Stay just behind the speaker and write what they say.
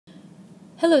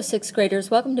Hello, 6th graders.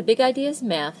 Welcome to Big Ideas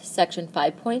Math, Section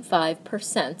 5.5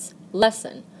 Percents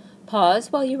Lesson.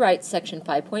 Pause while you write Section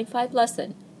 5.5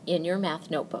 Lesson in your math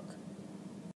notebook.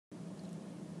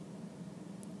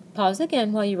 Pause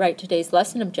again while you write today's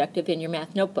lesson objective in your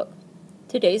math notebook.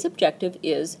 Today's objective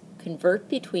is convert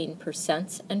between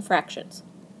percents and fractions.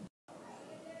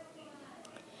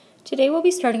 Today we'll be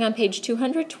starting on page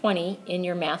 220 in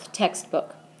your math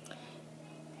textbook.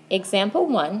 Example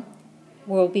 1,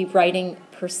 we'll be writing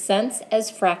percents as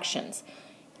fractions.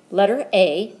 Letter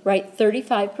A, write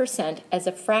 35% as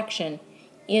a fraction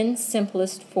in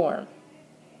simplest form.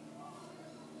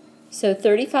 So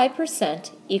 35%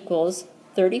 equals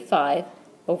 35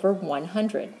 over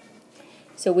 100.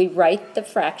 So we write the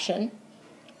fraction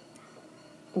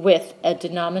with a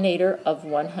denominator of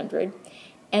 100,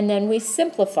 and then we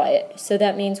simplify it. So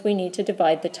that means we need to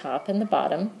divide the top and the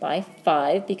bottom by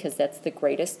 5 because that's the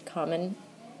greatest common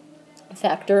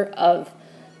factor of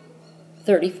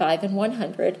 35 and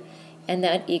 100, and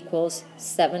that equals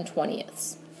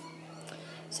 7/20.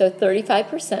 So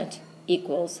 35%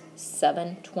 equals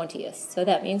 7/20. So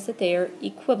that means that they are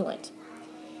equivalent.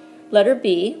 Letter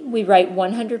B, we write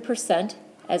 100%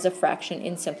 as a fraction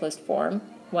in simplest form.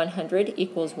 100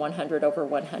 equals 100 over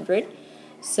 100.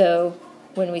 So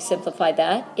when we simplify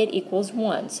that, it equals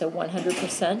 1. So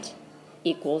 100%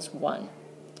 equals 1.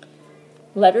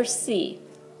 Letter C,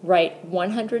 write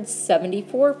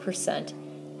 174%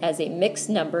 as a mixed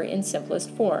number in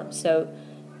simplest form. So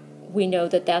we know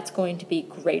that that's going to be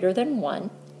greater than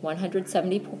 1.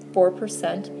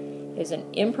 174% is an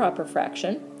improper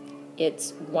fraction.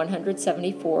 It's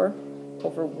 174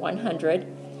 over 100.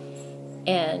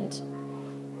 And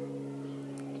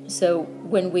so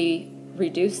when we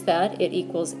reduce that, it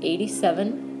equals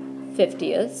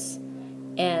 87/50.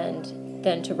 And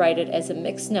then to write it as a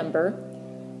mixed number,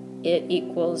 it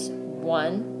equals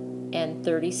 1 and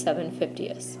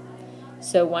 37/50.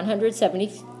 So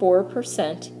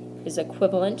 174% is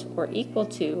equivalent or equal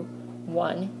to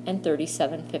 1 and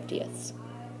 37/50.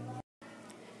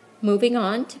 Moving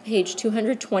on to page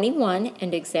 221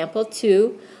 and example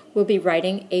 2, we'll be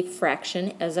writing a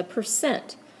fraction as a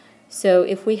percent. So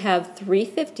if we have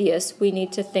 3/50, we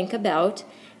need to think about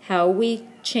how we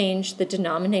change the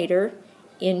denominator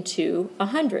into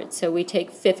 100. So we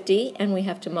take 50 and we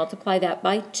have to multiply that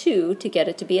by 2 to get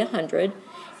it to be 100.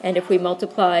 And if we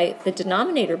multiply the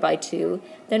denominator by 2,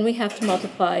 then we have to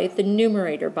multiply the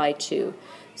numerator by 2.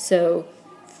 So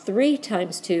 3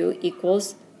 times 2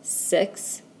 equals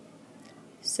 6.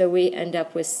 So we end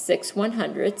up with 6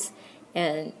 100ths,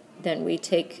 and then we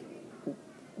take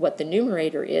what the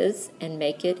numerator is and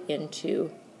make it into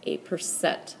a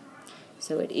percent.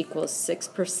 So it equals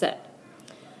 6%.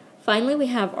 Finally, we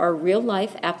have our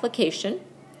real-life application.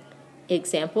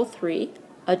 Example 3,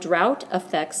 a drought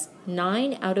affects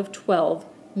 9 out of 12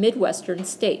 Midwestern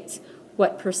states.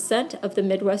 What percent of the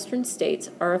Midwestern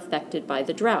states are affected by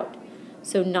the drought?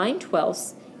 So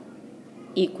 9/12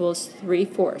 equals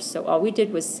 3/4. So all we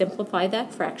did was simplify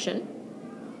that fraction.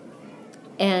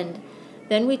 And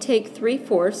then we take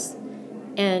 3/4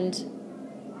 and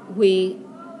we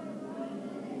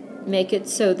make it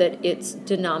so that its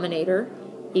denominator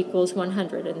equals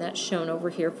 100, and that's shown over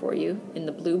here for you in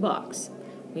the blue box.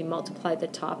 We multiply the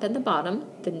top and the bottom,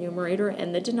 the numerator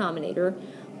and the denominator,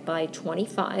 by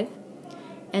 25,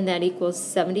 and that equals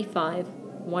 75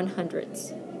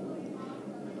 100ths,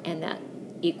 and that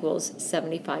equals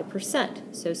 75%.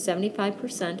 So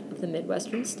 75% of the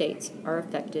Midwestern states are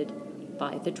affected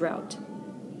by the drought.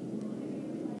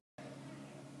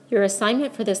 Your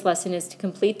assignment for this lesson is to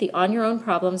complete the On Your Own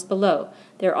problems below.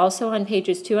 They're also on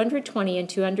pages 220 and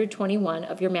 221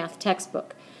 of your math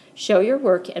textbook. Show your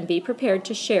work and be prepared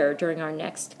to share during our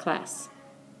next class.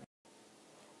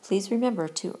 Please remember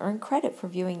to earn credit for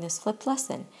viewing this flipped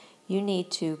lesson. You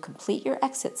need to complete your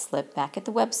exit slip back at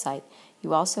the website.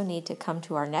 You also need to come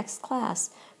to our next class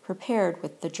prepared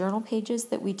with the journal pages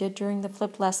that we did during the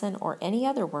flipped lesson or any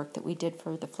other work that we did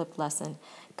for the flipped lesson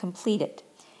completed.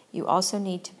 You also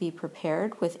need to be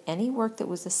prepared with any work that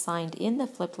was assigned in the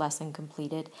flipped lesson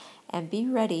completed, and be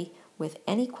ready with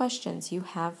any questions you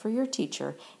have for your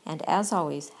teacher, and as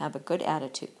always, have a good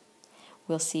attitude.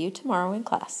 We'll see you tomorrow in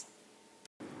class.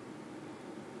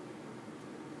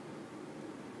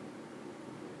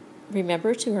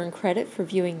 Remember to earn credit for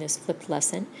viewing this flipped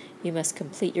lesson. You must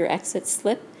complete your exit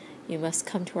slip. You must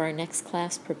come to our next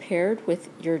class prepared with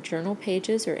your journal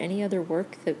pages or any other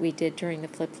work that we did during the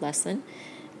flipped lesson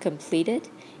completed,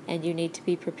 and you need to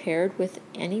be prepared with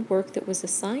any work that was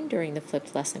assigned during the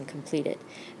flipped lesson completed.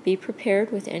 Be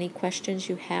prepared with any questions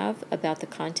you have about the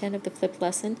content of the flipped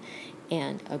lesson,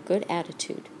 and a good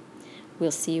attitude. We'll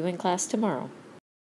see you in class tomorrow.